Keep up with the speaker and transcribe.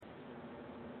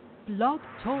Blog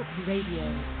Talk Radio.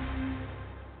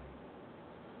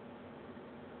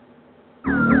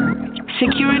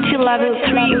 Security level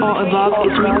 3 or above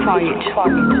is required.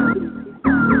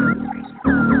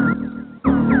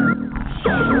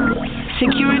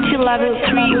 Security level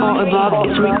 3 or above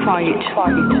is required.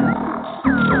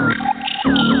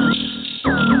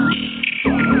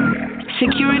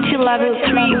 Security level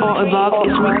 3 or above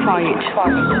is required.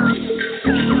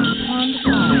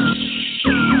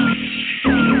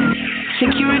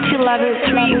 Security level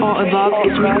 3 or above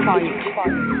is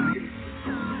required.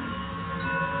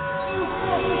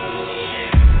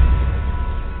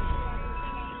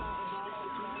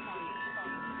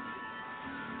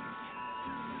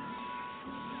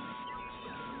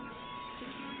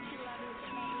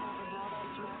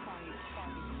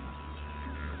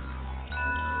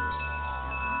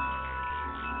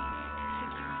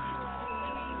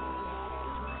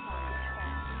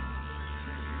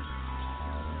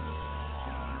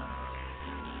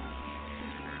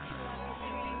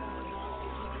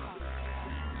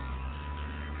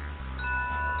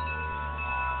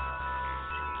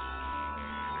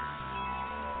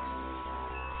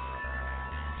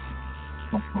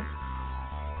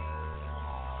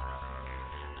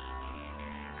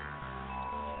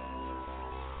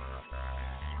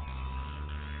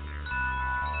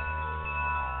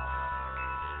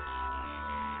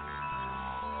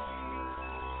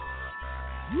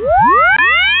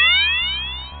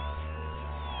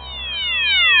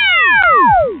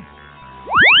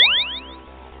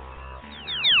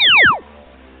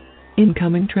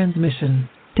 Incoming transmission.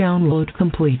 Download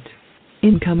complete.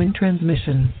 Incoming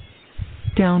transmission.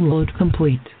 Download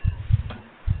complete.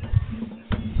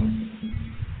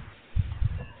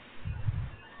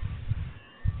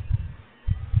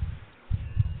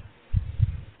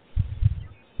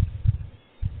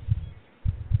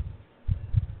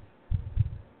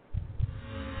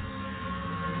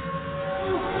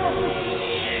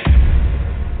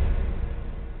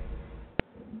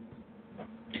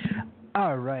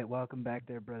 All right, welcome back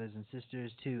there, brothers and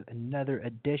sisters, to another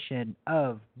edition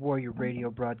of Warrior Radio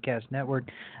Broadcast Network.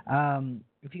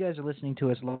 If you guys are listening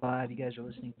to us live, you guys are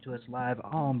listening to us live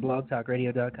on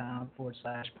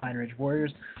blogtalkradio.com/Pine Ridge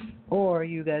Warriors, or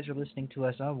you guys are listening to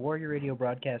us on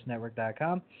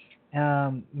warriorradiobroadcastnetwork.com,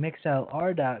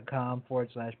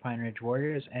 mixlr.com/Pine Ridge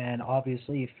Warriors, and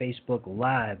obviously Facebook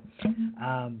Live.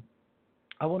 I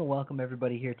want to welcome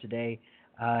everybody here today.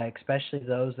 Especially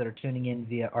those that are tuning in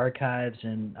via archives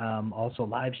and also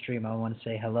live stream. I want to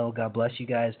say hello. God bless you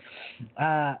guys.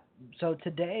 So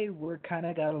today we're kind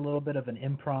of got a little bit of an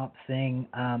impromptu thing.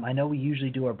 I know we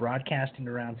usually do our broadcasting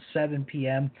around 7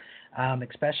 p.m.,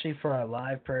 especially for our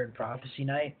live prayer and prophecy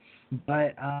night.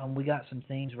 But we got some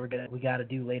things we got to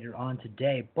do later on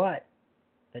today. But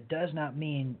that does not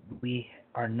mean we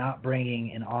are not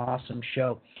bringing an awesome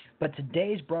show. But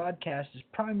today's broadcast is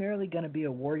primarily going to be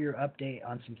a warrior update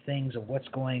on some things of what's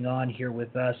going on here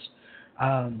with us,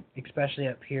 especially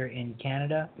up here in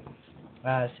Canada.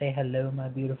 Say hello, my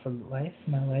beautiful wife.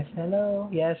 My wife, hello.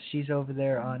 Yes, she's over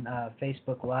there on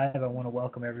Facebook Live. I want to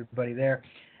welcome everybody there.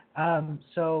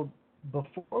 So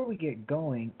before we get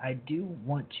going, I do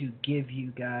want to give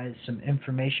you guys some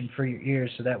information for your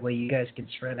ears so that way you guys can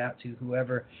spread out to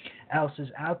whoever else is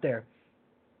out there.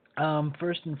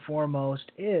 First and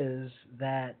foremost is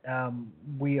that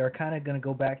we are kind of going to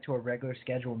go back to our regular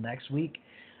schedule next week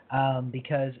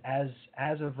because as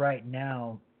of right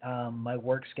now, my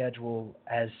work schedule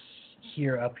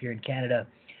up here in Canada,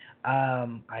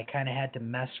 I kind of had to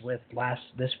mess with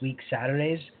this week's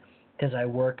Saturdays because I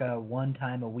work one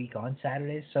time a week on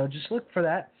Saturdays. So just look for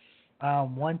that.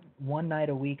 One night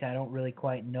a week. I don't really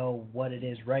quite know what it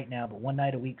is right now, but one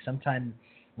night a week sometime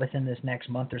within this next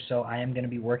month or so, I am going to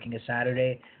be working a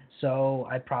Saturday, so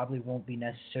I probably won't be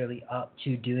necessarily up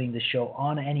to doing the show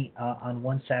on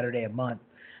one Saturday a month.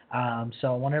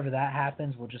 So whenever that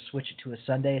happens, we'll just switch it to a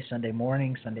Sunday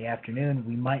morning, Sunday afternoon.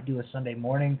 We might do a Sunday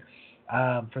morning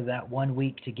for that 1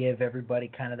 week to give everybody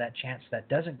kind of that chance that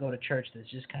doesn't go to church, that's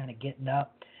just kind of getting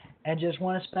up and just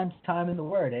want to spend time in the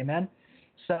Word. Amen?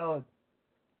 So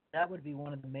that would be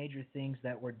one of the major things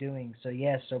that we're doing. So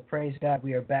yes, so praise God,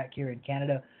 we are back here in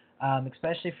Canada,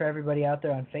 especially for everybody out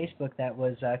there on Facebook that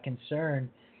was concerned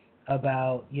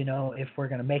about, if we're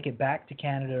going to make it back to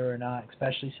Canada or not,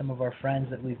 especially some of our friends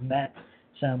that we've met,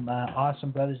 some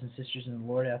awesome brothers and sisters in the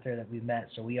Lord out there that we've met.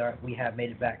 So we have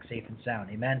made it back safe and sound.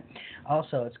 Amen.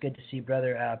 Also, it's good to see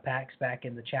Brother Pax back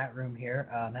in the chat room here.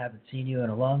 Haven't seen you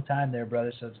in a long time there,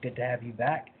 brother, so it's good to have you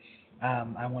back.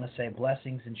 I want to say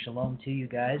blessings and shalom to you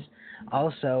guys.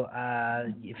 Also,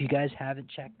 if you guys haven't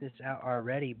checked this out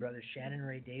already, Brother Shannon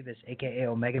Ray Davis, a.k.a.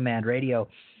 Omega Man Radio,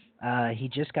 He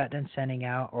just got done sending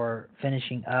out or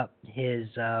finishing up his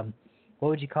what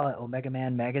would you call it, Omega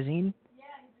Man magazine?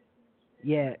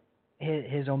 Yeah,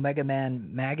 his Omega Man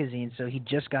magazine. So he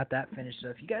just got that finished. So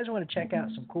if you guys want to check out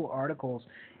some cool articles,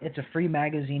 it's a free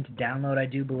magazine to download, I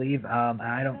do believe.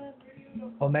 I don't.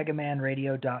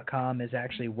 OmegaManRadio.com is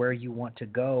actually where you want to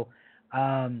go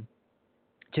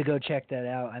check that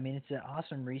out. I mean, it's an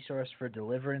awesome resource for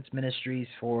deliverance ministries,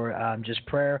 for just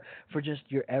prayer, for just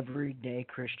your everyday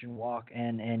Christian walk,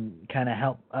 and kind of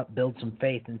help build some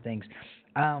faith and things.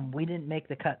 We didn't make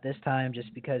the cut this time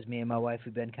just because me and my wife,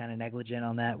 we've been kind of negligent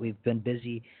on that. We've been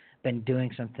busy, been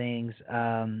doing some things.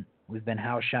 We've been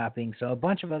house shopping, so a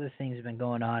bunch of other things have been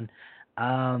going on.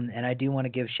 And I do want to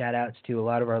give shout outs to a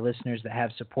lot of our listeners that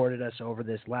have supported us over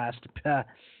this last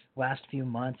few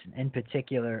months, in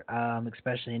particular,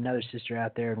 especially another sister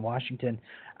out there in Washington.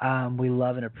 We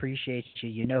love and appreciate you.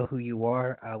 You know who you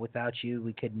are. Without you,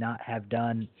 we could not have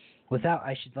done.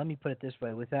 Let me put it this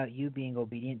way: without you being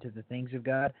obedient to the things of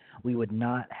God, we would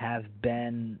not have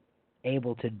been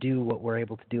able to do what we're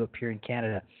able to do up here in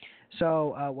Canada.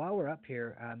 So while we're up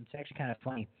here, it's actually kind of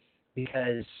funny,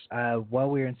 because while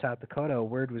we were in South Dakota, a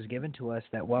word was given to us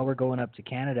that while we're going up to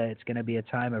Canada, it's going to be a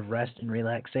time of rest and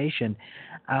relaxation,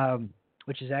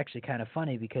 which is actually kind of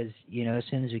funny because, as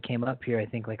soon as we came up here, I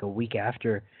think like a week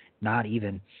after, not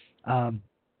even, I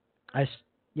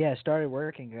started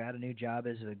working. I got a new job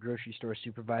as a grocery store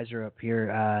supervisor up here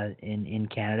in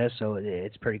Canada, so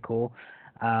it's pretty cool.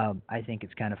 I think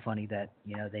it's kind of funny that,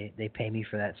 they pay me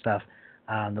for that stuff.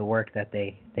 The work that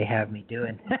they have me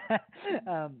doing.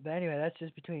 But anyway, that's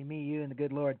just between me, you, and the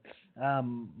good Lord.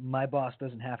 My boss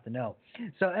doesn't have to know.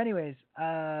 So anyways,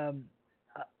 all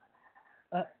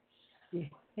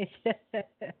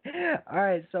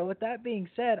right, so with that being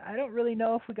said, I don't really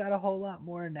know if we got a whole lot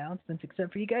more announcements,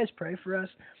 except for you guys pray for us.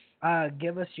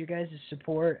 Give us your guys'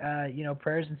 support,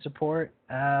 prayers and support.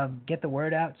 Get the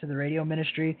word out to the radio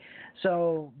ministry.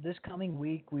 So this coming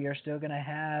week, we are still going to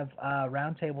have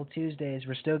Roundtable Tuesdays.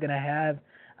 We're still going to have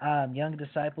Young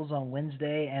Disciples on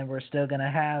Wednesday, and we're still going to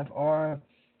have our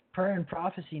Prayer and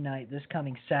Prophecy Night this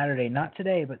coming Saturday. Not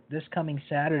today, but this coming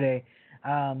Saturday.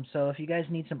 So if you guys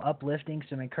need some uplifting,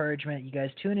 some encouragement, you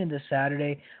guys tune in this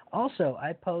Saturday. Also,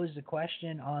 I posed a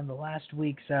question on the last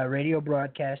week's radio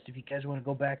broadcast, if you guys want to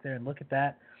go back there and look at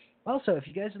that. Also, if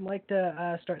you guys would like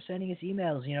to start sending us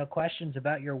emails, questions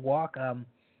about your walk,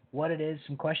 what it is,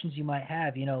 some questions you might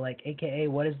have, like AKA,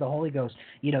 what is the Holy Ghost?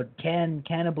 Can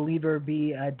a believer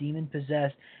be demon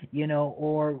possessed?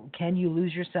 Or can you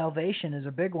lose your salvation is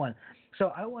a big one.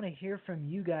 So I want to hear from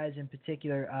you guys in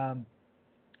particular.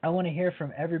 I want to hear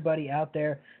from everybody out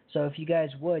there. So if you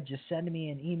guys would, just send me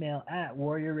an email at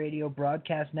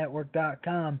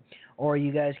warriorradiobroadcastnetwork.com, or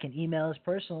you guys can email us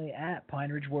personally at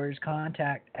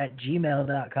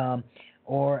pineridgewarriorscontact@gmail.com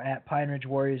or at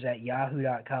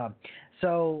pineridgewarriors@yahoo.com.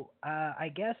 So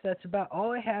I guess that's about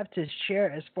all I have to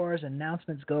share as far as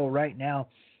announcements go right now.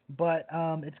 But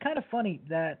it's kind of funny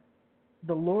that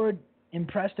the Lord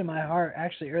impressed in my heart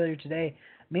actually earlier today.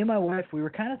 Me and my wife, we were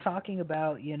kind of talking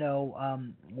about,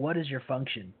 what is your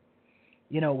function?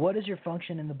 What is your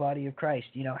function in the body of Christ?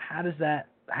 How does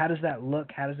that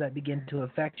look? How does that begin to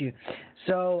affect you?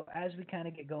 So as we kind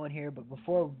of get going here, but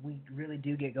before we really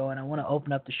do get going, I want to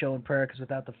open up the show in prayer, because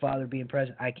without the Father being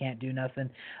present, I can't do nothing.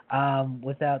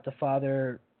 Without the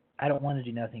Father, I don't want to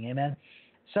do nothing. Amen?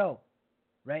 So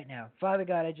right now, Father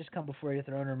God, I just come before your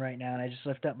throne room right now, and I just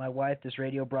lift up my wife, this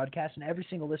radio broadcast, and every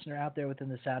single listener out there within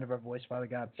the sound of our voice, Father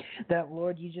God, that,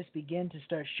 Lord, you just begin to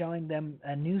start showing them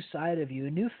a new side of you, a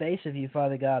new face of you,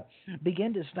 Father God.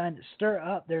 Begin to stir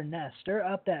up their nest, stir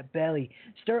up that belly,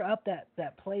 stir up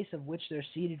that place of which they're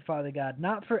seated, Father God,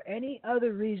 not for any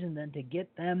other reason than to get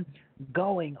them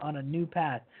going on a new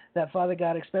path. That, Father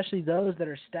God, especially those that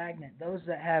are stagnant, those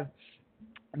that have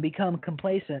become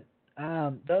complacent,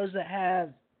 those that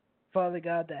have, Father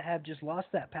God, that have just lost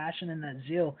that passion and that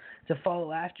zeal to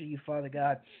follow after you, Father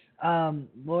God.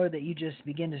 Lord, that you just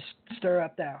begin to stir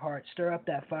up that heart, stir up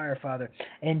that fire, Father.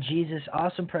 In Jesus'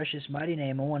 awesome, precious, mighty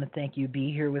name, I want to thank you.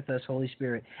 Be here with us, Holy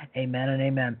Spirit. Amen and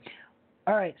amen.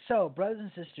 All right, so brothers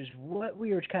and sisters, what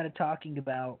we were kind of talking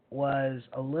about was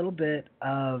a little bit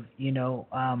of,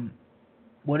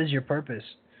 what is your purpose?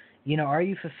 Are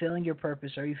you fulfilling your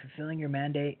purpose? Are you fulfilling your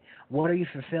mandate? What are you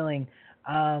fulfilling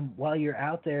while you're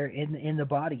out there in the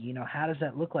body? How does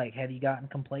that look like? Have you gotten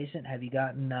complacent? Have you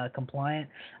gotten compliant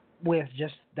with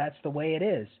just that's the way it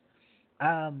is?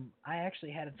 I actually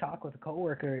had a talk with a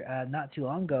coworker not too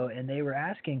long ago, and they were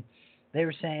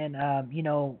saying, I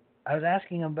was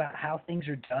asking them about how things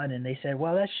are done, and they said,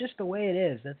 well, that's just the way it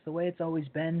is. That's the way it's always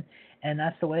been, and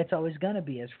that's the way it's always going to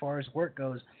be as far as work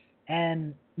goes.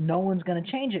 and no one's going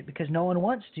to change it because no one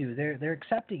wants to. They're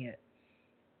accepting it.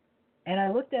 And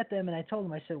I looked at them and I told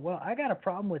them, I said, well, I got a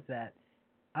problem with that.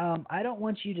 I don't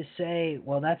want you to say,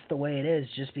 well, that's the way it is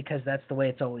just because that's the way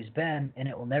it's always been and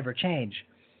it will never change.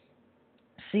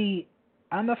 See,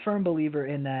 I'm a firm believer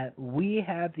in that we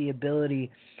have the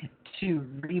ability to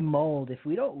remold. If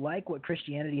we don't like what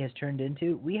Christianity has turned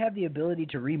into, we have the ability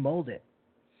to remold it.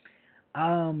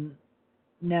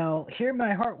 Now, hear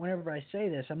my heart whenever I say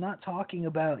this. I'm not talking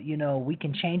about, we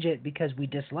can change it because we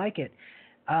dislike it.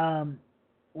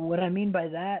 What I mean by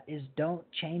that is don't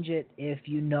change it if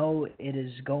you know it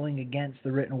is going against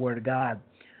the written word of God.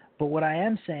 But what I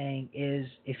am saying is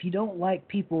if you don't like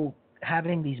people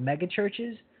having these mega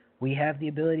churches, we have the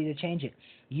ability to change it.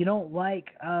 You don't like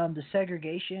the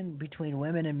segregation between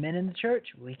women and men in the church?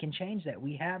 We can change that.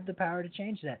 We have the power to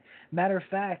change that. Matter of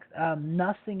fact,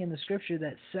 nothing in the scripture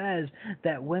that says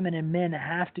that women and men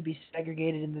have to be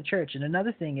segregated in the church. And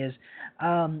another thing is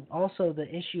also the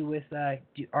issue with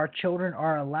our children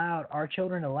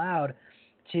allowed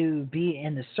to be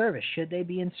in the service? Should they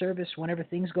be in service whenever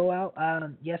things go out?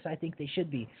 Yes, I think they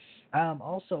should be.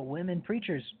 Also, women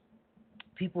preachers.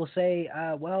 People say,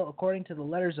 well, according to the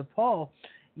letters of Paul,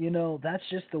 that's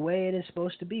just the way it is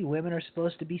supposed to be. Women are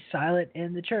supposed to be silent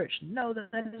in the church. No,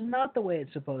 that is not the way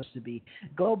it's supposed to be.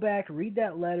 Go back, read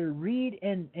that letter, read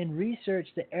and research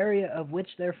the area of which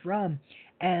they're from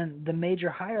and the major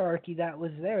hierarchy that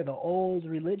was there, the old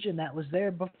religion that was there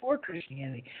before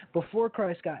Christianity, before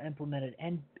Christ got implemented.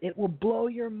 And it will blow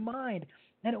your mind,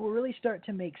 and it will really start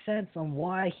to make sense on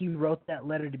why he wrote that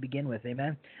letter to begin with.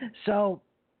 Amen? So,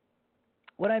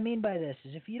 what I mean by this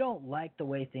is if you don't like the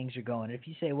way things are going, if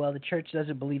you say, well, the church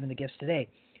doesn't believe in the gifts today,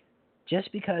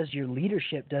 just because your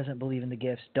leadership doesn't believe in the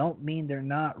gifts don't mean they're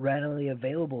not readily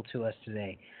available to us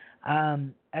today.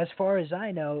 As far as I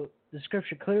know, the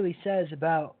scripture clearly says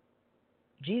about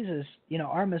Jesus,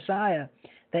 our Messiah,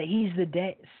 that he's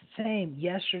the same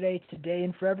yesterday, today,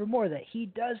 and forevermore, that he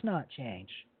does not change.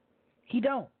 He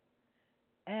don't.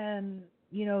 And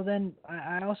then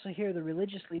I also hear the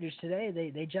religious leaders today,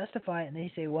 they justify it and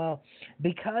they say, well,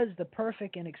 because the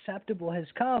perfect and acceptable has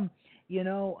come, we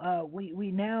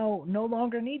now no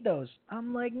longer need those.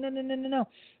 I'm like, no.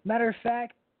 Matter of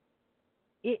fact,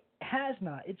 it has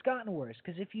not. It's gotten worse,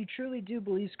 because if you truly do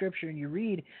believe Scripture and you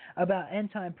read about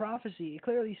end-time prophecy, it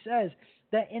clearly says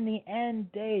that in the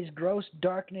end days gross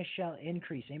darkness shall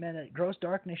increase. Amen. That gross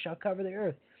darkness shall cover the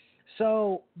earth.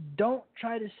 So don't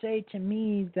try to say to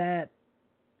me that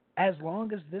as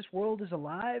long as this world is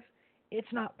alive,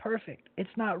 it's not perfect. It's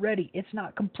not ready. It's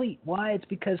not complete. Why? It's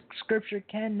because Scripture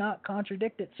cannot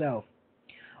contradict itself.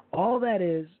 All that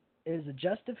is a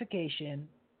justification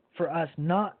for us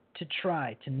not to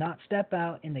try, to not step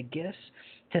out in the gifts,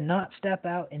 to not step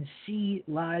out and see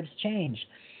lives changed.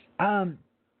 I'm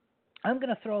going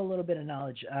to throw a little bit of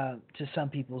knowledge to some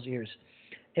people's ears.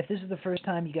 If this is the first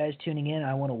time you guys tuning in,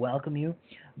 I want to welcome you.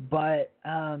 But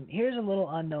here's a little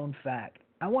unknown fact.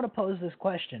 I want to pose this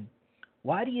question.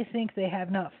 Why do you think they have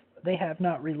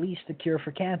not released the cure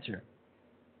for cancer?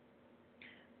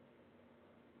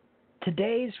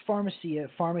 Today's pharmacia,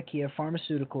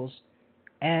 pharmaceuticals,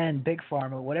 and big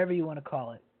pharma, whatever you want to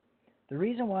call it, the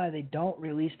reason why they don't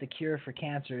release the cure for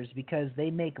cancer is because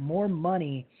they make more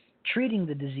money treating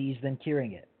the disease than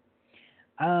curing it.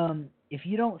 If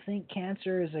you don't think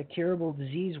cancer is a curable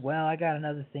disease, well, I got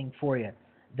another thing for you.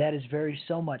 That is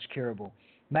so much curable.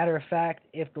 Matter of fact,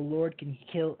 if the Lord can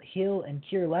heal and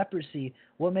cure leprosy,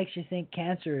 what makes you think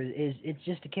cancer is? It's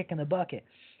just a kick in the bucket.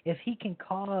 If he can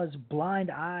cause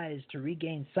blind eyes to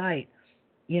regain sight,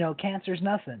 cancer's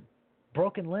nothing.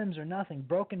 Broken limbs are nothing.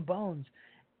 Broken bones,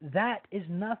 that is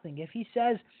nothing. If he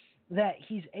says that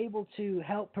he's able to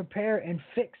help prepare and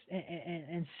fix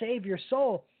and save your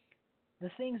soul,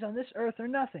 the things on this earth are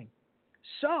nothing.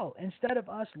 So instead of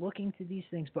us looking to these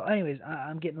things, but anyways,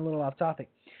 I'm getting a little off topic.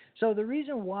 So the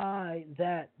reason why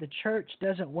that the church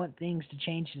doesn't want things to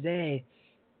change today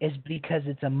is because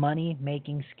it's a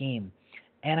money-making scheme.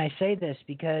 And I say this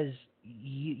because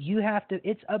you have to,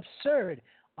 it's absurd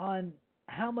on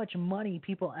how much money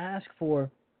people ask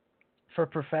for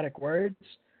prophetic words,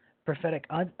 prophetic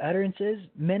utterances,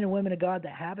 men and women of God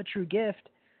that have a true gift,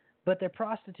 but they're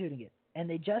prostituting it. And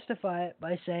they justify it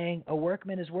by saying a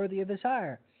workman is worthy of his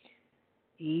hire.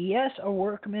 Yes, a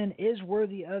workman is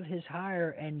worthy of his hire,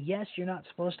 and yes, you're not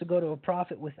supposed to go to a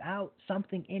prophet without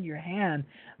something in your hand,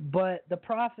 but the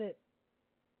prophet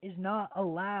is not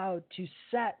allowed to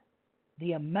set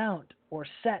the amount or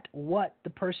set what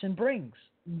the person brings.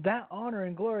 That honor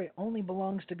and glory only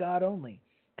belongs to God only.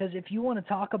 Because if you want to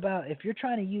talk about, if you're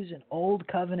trying to use an old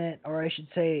covenant, or I should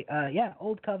say,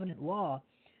 old covenant law,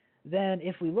 then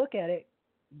if we look at it,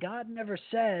 God never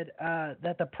said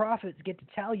that the prophets get to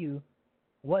tell you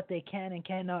what they can and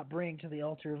cannot bring to the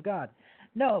altar of God.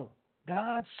 No,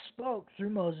 God spoke through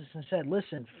Moses and said,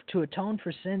 listen, to atone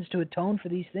for sins, to atone for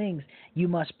these things, you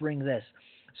must bring this.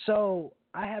 So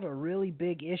I have a really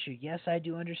big issue. Yes, I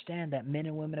do understand that men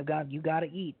and women of God, you got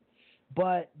to eat.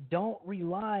 But don't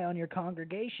rely on your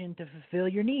congregation to fulfill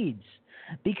your needs.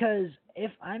 Because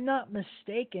if I'm not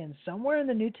mistaken, somewhere in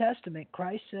the New Testament,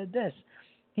 Christ said this.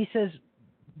 He says,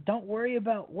 don't worry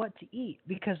about what to eat,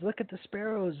 because look at the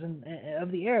sparrows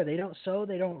of the air. They don't sow,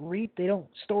 they don't reap, they don't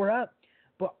store up.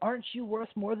 But aren't you worth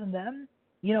more than them?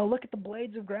 You know, look at the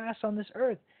blades of grass on this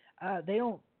earth. They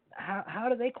don't. How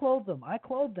do they clothe them? I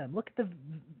clothe them. Look at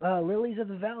the lilies of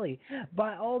the valley.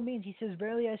 By all means, he says,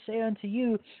 verily I say unto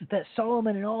you that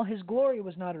Solomon in all his glory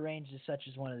was not arranged as such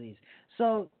as one of these.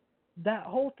 So that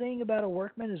whole thing about a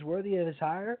workman is worthy of his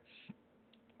hire.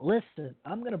 Listen,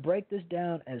 I'm going to break this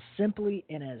down as simply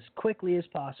and as quickly as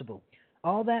possible.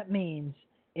 All that means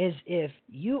is if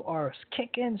you are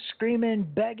kicking, screaming,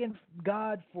 begging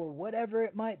God for whatever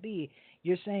it might be,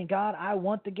 you're saying, God, I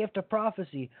want the gift of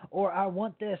prophecy, or I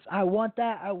want this, I want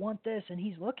that, I want this, and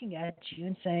he's looking at you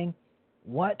and saying,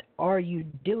 what are you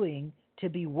doing to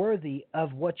be worthy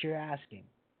of what you're asking?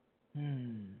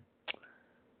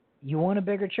 You want a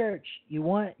bigger church. You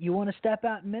want to step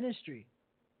out in ministry.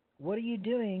 What are you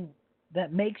doing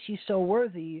that makes you so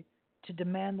worthy to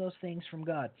demand those things from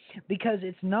God? Because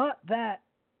it's not that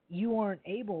you aren't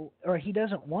able or he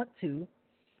doesn't want to,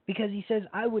 because he says,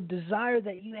 I would desire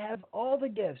that you have all the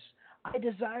gifts. I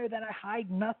desire that I hide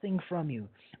nothing from you.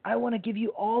 I want to give you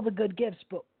all the good gifts,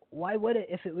 but why would it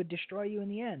if it would destroy you in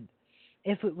the end?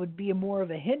 If it would be more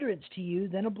of a hindrance to you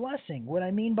than a blessing. What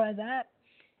I mean by that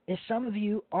is some of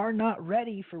you are not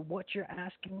ready for what you're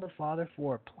asking the Father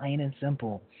for, plain and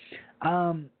simple.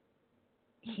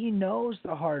 He knows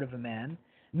the heart of a man.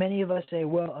 Many of us say,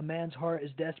 well, a man's heart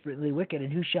is desperately wicked,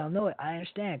 and who shall know it? I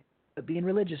understand, being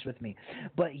religious with me.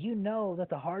 But you know that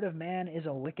the heart of man is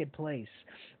a wicked place.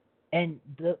 And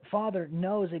the Father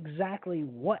knows exactly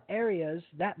what areas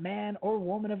that man or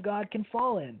woman of God can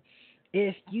fall in.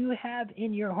 If you have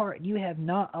in your heart, you have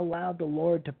not allowed the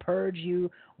Lord to purge you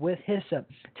with hyssop,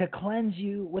 to cleanse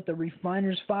you with the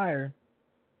refiner's fire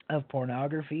of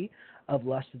pornography, of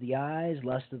lust of the eyes,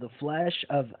 lust of the flesh,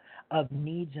 of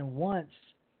needs and wants,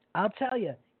 I'll tell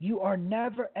you, you are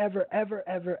never, ever, ever,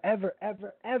 ever, ever,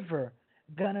 ever, ever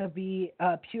going to be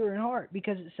pure in heart,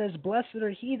 because it says, blessed are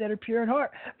he that are pure in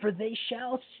heart, for they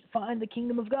shall find the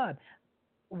kingdom of God.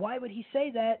 Why would he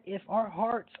say that if our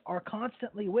hearts are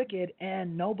constantly wicked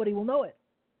and nobody will know it?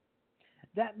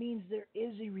 That means there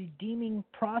is a redeeming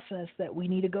process that we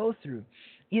need to go through.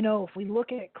 You know, if we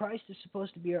look at Christ is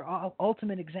supposed to be our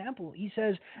ultimate example, he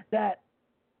says that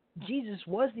Jesus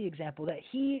was the example, that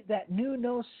he that knew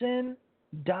no sin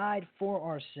died for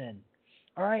our sin.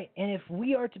 All right, and if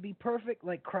we are to be perfect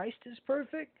like Christ is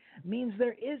perfect, means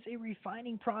there is a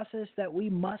refining process that we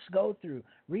must go through.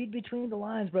 Read between the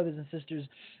lines, brothers and sisters.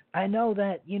 I know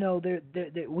that, you know,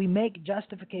 we make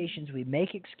justifications, we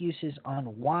make excuses on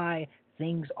why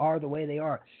things are the way they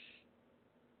are.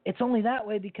 It's only that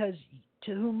way because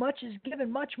to whom much is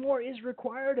given, much more is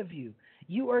required of you.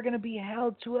 You are going to be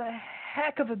held to a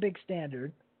heck of a big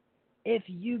standard if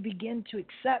you begin to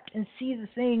accept and see the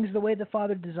things the way the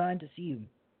Father designed to see you.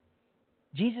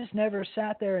 Jesus never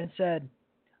sat there and said,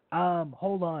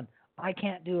 hold on, I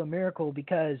can't do a miracle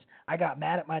because I got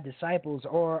mad at my disciples,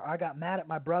 or I got mad at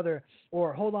my brother,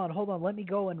 or hold on, let me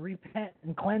go and repent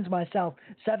and cleanse myself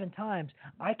 7 times.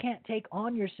 I can't take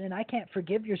on your sin. I can't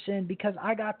forgive your sin because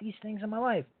I got these things in my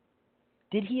life.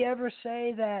 Did he ever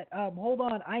say that, hold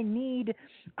on, I need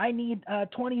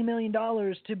 $20 million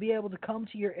to be able to come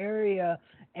to your area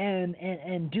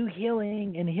and do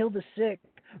healing and heal the sick,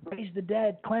 raise the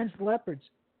dead, cleanse the leopards?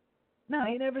 No,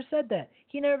 he never said that.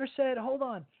 He never said, hold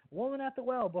on, woman at the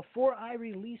well, before I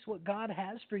release what God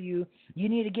has for you, you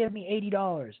need to give me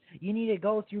 $80. You need to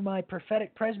go through my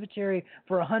prophetic presbytery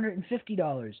for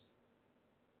 $150.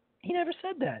 He never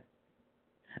said that.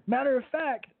 Matter of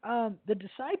fact, the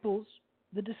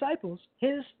disciples,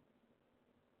 his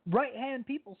right-hand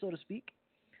people, so to speak,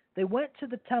 they went to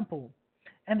the temple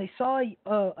and they saw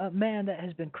a man that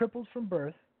has been crippled from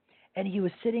birth, and he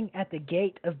was sitting at the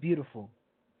gate of Beautiful.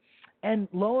 And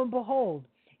lo and behold,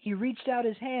 he reached out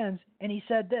his hands and he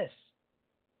said this,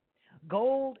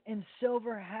 gold and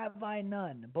silver have I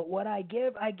none, but what I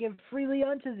give freely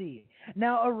unto thee.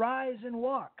 Now arise and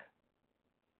walk.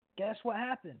 Guess what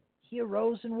happened? He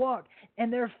arose and walked,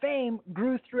 and their fame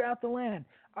grew throughout the land.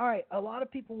 All right, a lot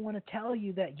of people want to tell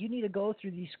you that you need to go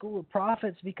through the school of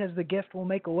prophets because the gift will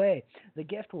make a way. The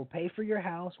gift will pay for your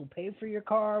house, will pay for your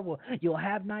car, you'll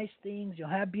have nice things, you'll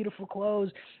have beautiful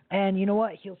clothes, and you know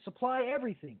what? He'll supply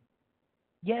everything.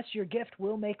 Yes, your gift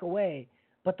will make a way,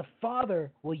 but the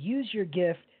Father will use your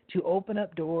gift to open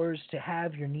up doors to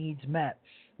have your needs met.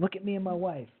 Look at me and my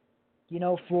wife. You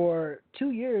know, for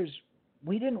 2 years,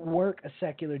 we didn't work a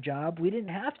secular job. We didn't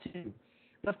have to.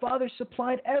 The Father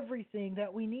supplied everything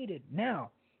that we needed. Now,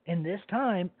 in this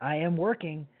time, I am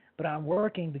working, but I'm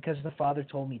working because the Father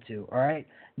told me to, all right?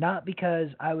 Not because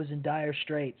I was in dire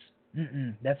straits.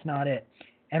 That's not it.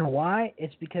 And why?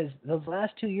 It's because those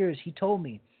last 2 years, He told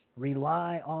me,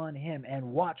 rely on Him and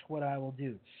watch what I will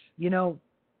do. You know,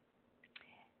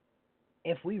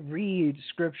 if we read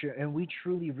Scripture and we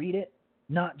truly read it,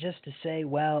 not just to say,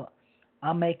 well,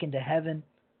 I'm making to heaven,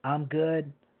 I'm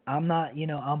good, I'm not,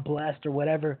 I'm blessed or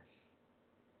whatever,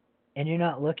 and you're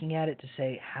not looking at it to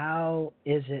say, how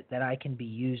is it that I can be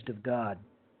used of God?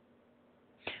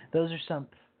 Those are some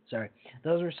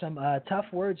tough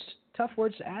words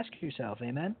to ask yourself,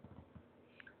 amen?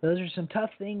 Those are some tough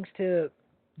things to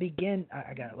begin.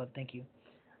 I got it, love, thank you.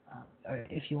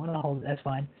 If you want to hold it, that's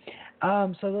fine.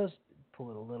 So those,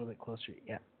 pull it a little bit closer,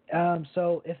 yeah.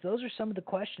 So if those are some of the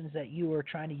questions that you are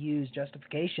trying to use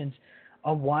justifications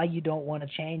on why you don't want to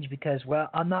change because, well,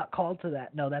 I'm not called to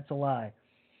that. No, that's a lie.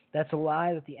 That's a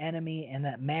lie that the enemy and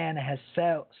that man has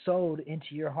sowed into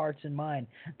your hearts and mind,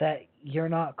 that you're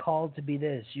not called to be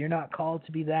this, you're not called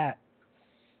to be that.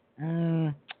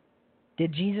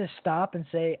 Did Jesus stop and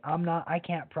say, I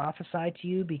can't prophesy to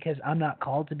you because I'm not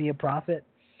called to be a prophet?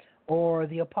 Or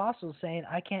the apostles saying,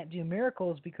 I can't do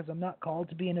miracles because I'm not called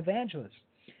to be an evangelist?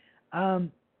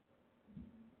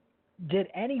 Did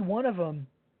any one of them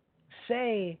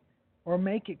say or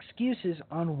make excuses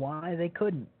on why they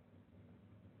couldn't?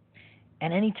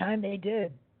 And any time they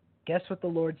did, guess what the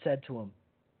Lord said to them?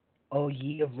 O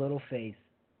ye of little faith.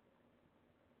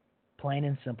 Plain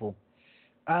and simple.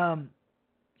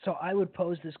 So I would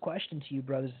pose this question to you,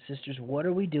 brothers and sisters. What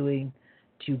are we doing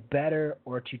to better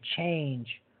or to change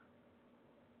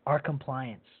our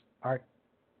compliance, our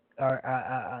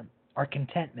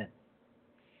contentment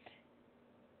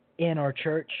in our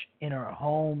church, in our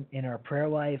home, in our prayer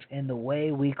life, in the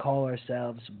way we call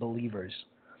ourselves believers?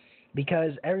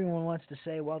 Because everyone wants to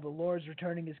say, well, the Lord's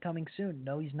returning is coming soon.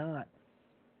 No, He's not.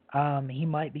 He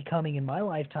might be coming in my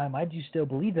lifetime. I do still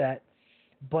believe that.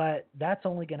 But that's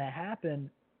only going to happen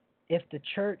if the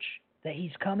church that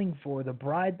He's coming for, the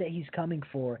bride that He's coming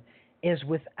for, is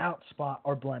without spot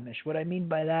or blemish. What I mean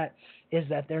by that is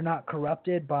that they're not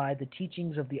corrupted by the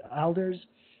teachings of the elders.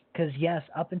 Because, yes,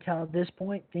 up until this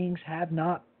point, things have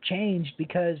not changed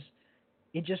because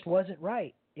it just wasn't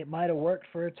right. It might have worked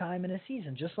for a time and a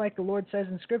season. Just like the Lord says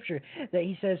in Scripture, that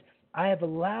He says, I have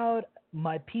allowed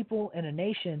my people and a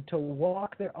nation to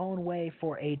walk their own way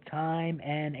for a time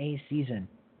and a season.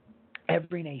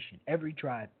 Every nation, every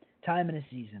tribe, time and a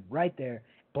season, right there,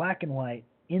 black and white,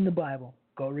 in the Bible.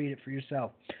 Go read it for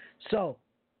yourself. So,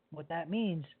 what that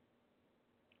means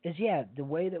is, yeah, the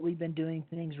way that we've been doing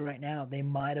things right now, they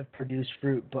might have produced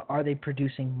fruit, but are they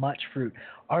producing much fruit?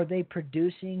 Are they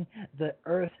producing the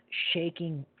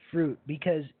earth-shaking fruit?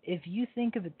 Because if you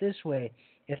think of it this way,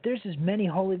 if there's as many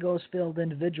Holy Ghost-filled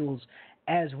individuals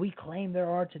as we claim there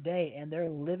are today, and they're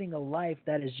living a life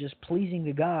that is just pleasing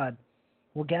to God,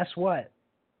 well, guess what?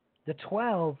 The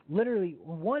 12, literally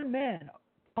one man,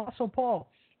 Apostle Paul,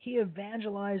 he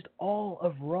evangelized all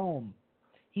of Rome.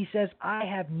 He says, I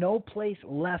have no place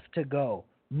left to go.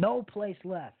 No place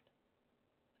left.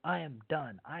 I am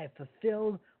done. I have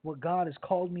fulfilled what God has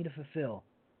called me to fulfill.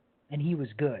 And he was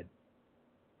good.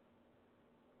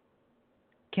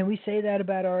 Can we say that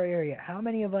about our area? How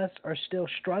many of us are still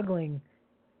struggling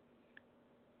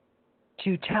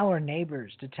to tell our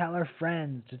neighbors, to tell our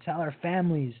friends, to tell our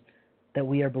families that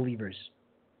we are believers?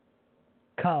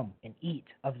 Come and eat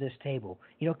of this table.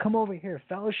 Come over here,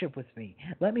 fellowship with me.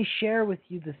 Let me share with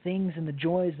you the things and the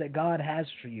joys that God has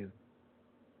for you.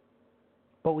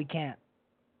 But we can't.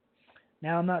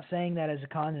 Now, I'm not saying that as a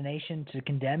condemnation to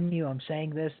condemn you. I'm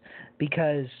saying this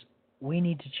because we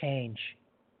need to change,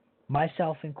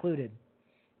 myself included.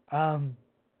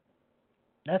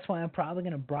 That's why I'm probably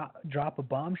going to drop a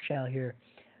bombshell here.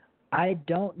 I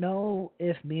don't know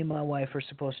if me and my wife are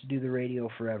supposed to do the radio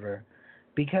forever.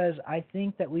 Because I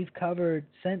think that we've covered,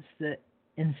 since the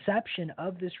inception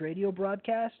of this radio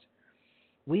broadcast,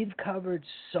 we've covered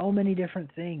so many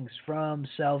different things, from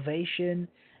salvation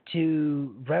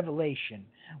to Revelation.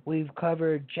 We've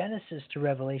covered Genesis to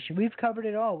Revelation. We've covered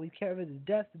it all. We've covered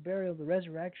the death, the burial, the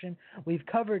resurrection. We've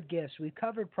covered gifts. We've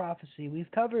covered prophecy. We've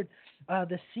covered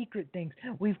the secret things.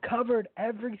 We've covered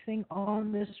everything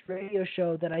on this radio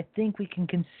show that I think we can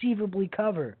conceivably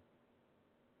cover.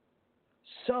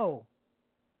 So,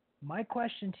 my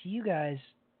question to you guys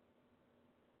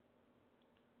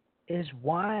is,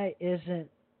 why isn't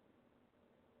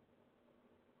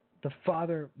the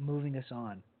Father moving us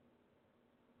on?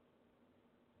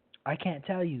 I can't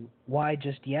tell you why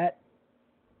just yet,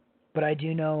 but I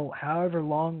do know however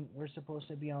long we're supposed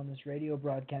to be on this radio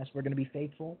broadcast, we're going to be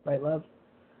faithful, right, love?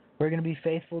 We're going to be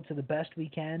faithful to the best we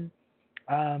can,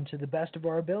 to the best of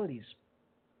our abilities.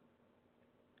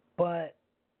 But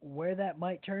where that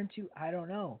might turn to, I don't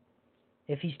know.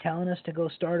 If he's telling us to go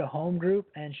start a home group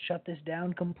and shut this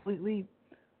down completely,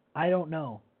 I don't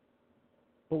know.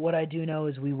 But what I do know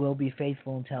is we will be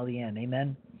faithful until the end.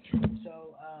 Amen?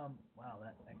 So, wow,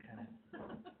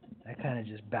 that kind of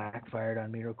just backfired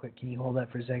on me real quick. Can you hold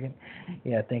that for a second?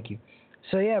 Yeah, thank you.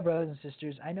 So, yeah, brothers and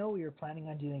sisters, I know we were planning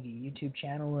on doing a YouTube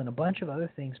channel and a bunch of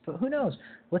other things, but who knows?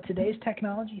 With today's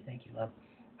technology, thank you, love.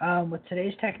 With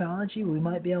today's technology, we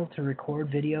might be able to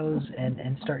record videos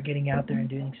and start getting out there and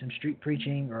doing some street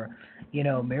preaching or,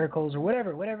 miracles or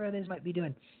whatever it is might be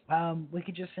doing. We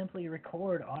could just simply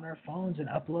record on our phones and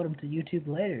upload them to YouTube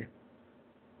later.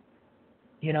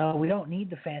 We don't need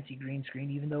the fancy green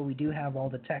screen, even though we do have all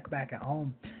the tech back at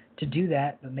home to do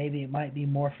that, but maybe it might be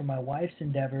more for my wife's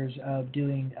endeavors of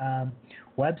doing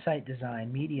website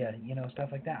design, media, stuff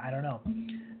like that. I don't know.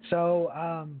 So,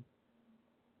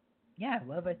 yeah,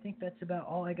 love, I think that's about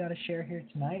all I got to share here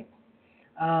tonight.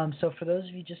 So for those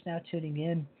of you just now tuning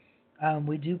in,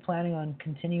 we do planning on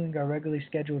continuing our regularly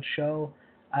scheduled show,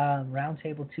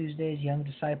 Roundtable Tuesdays, Young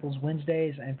Disciples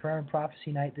Wednesdays, and Prayer and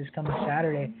Prophecy Night this coming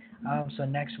Saturday. So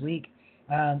next week,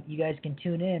 you guys can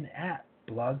tune in at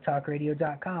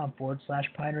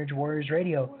blogtalkradio.com/Pine Ridge Warriors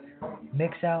Radio.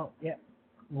 Mix out,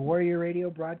 Warrior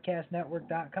Radio Broadcast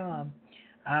Network.com.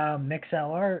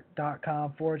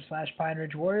 mixlr.com/Pine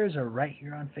Ridge Warriors, or right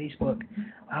here on Facebook.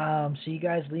 So you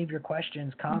guys leave your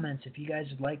questions, comments. If you guys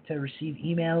would like to receive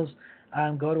emails,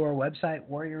 go to our website,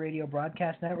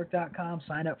 warriorradiobroadcastnetwork.com,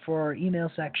 sign up for our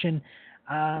email section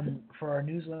for our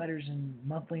newsletters and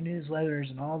monthly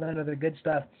newsletters and all that other good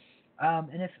stuff.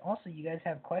 And if also you guys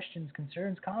have questions,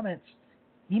 concerns, comments,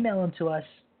 email them to us,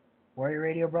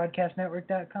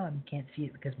 warriorradiobroadcastnetwork.com. You can't see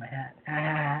it because of my hat.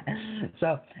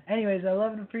 So, anyways, I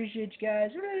love and appreciate you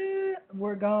guys.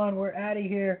 We're gone. We're out of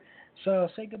here. So,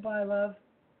 say goodbye, love.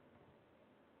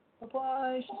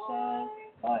 Bye-bye, she said.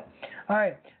 Bye. All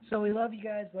right. So, we love you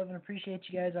guys. Love and appreciate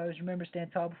you guys. Always remember,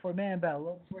 stand tall before man, bow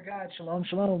low before God. Shalom,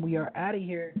 shalom. We are out of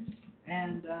here.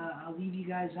 And I'll leave you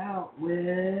guys out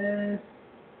with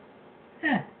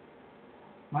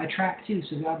my track, too.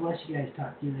 So, God bless you guys.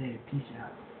 Talk to you later. Peace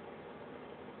out.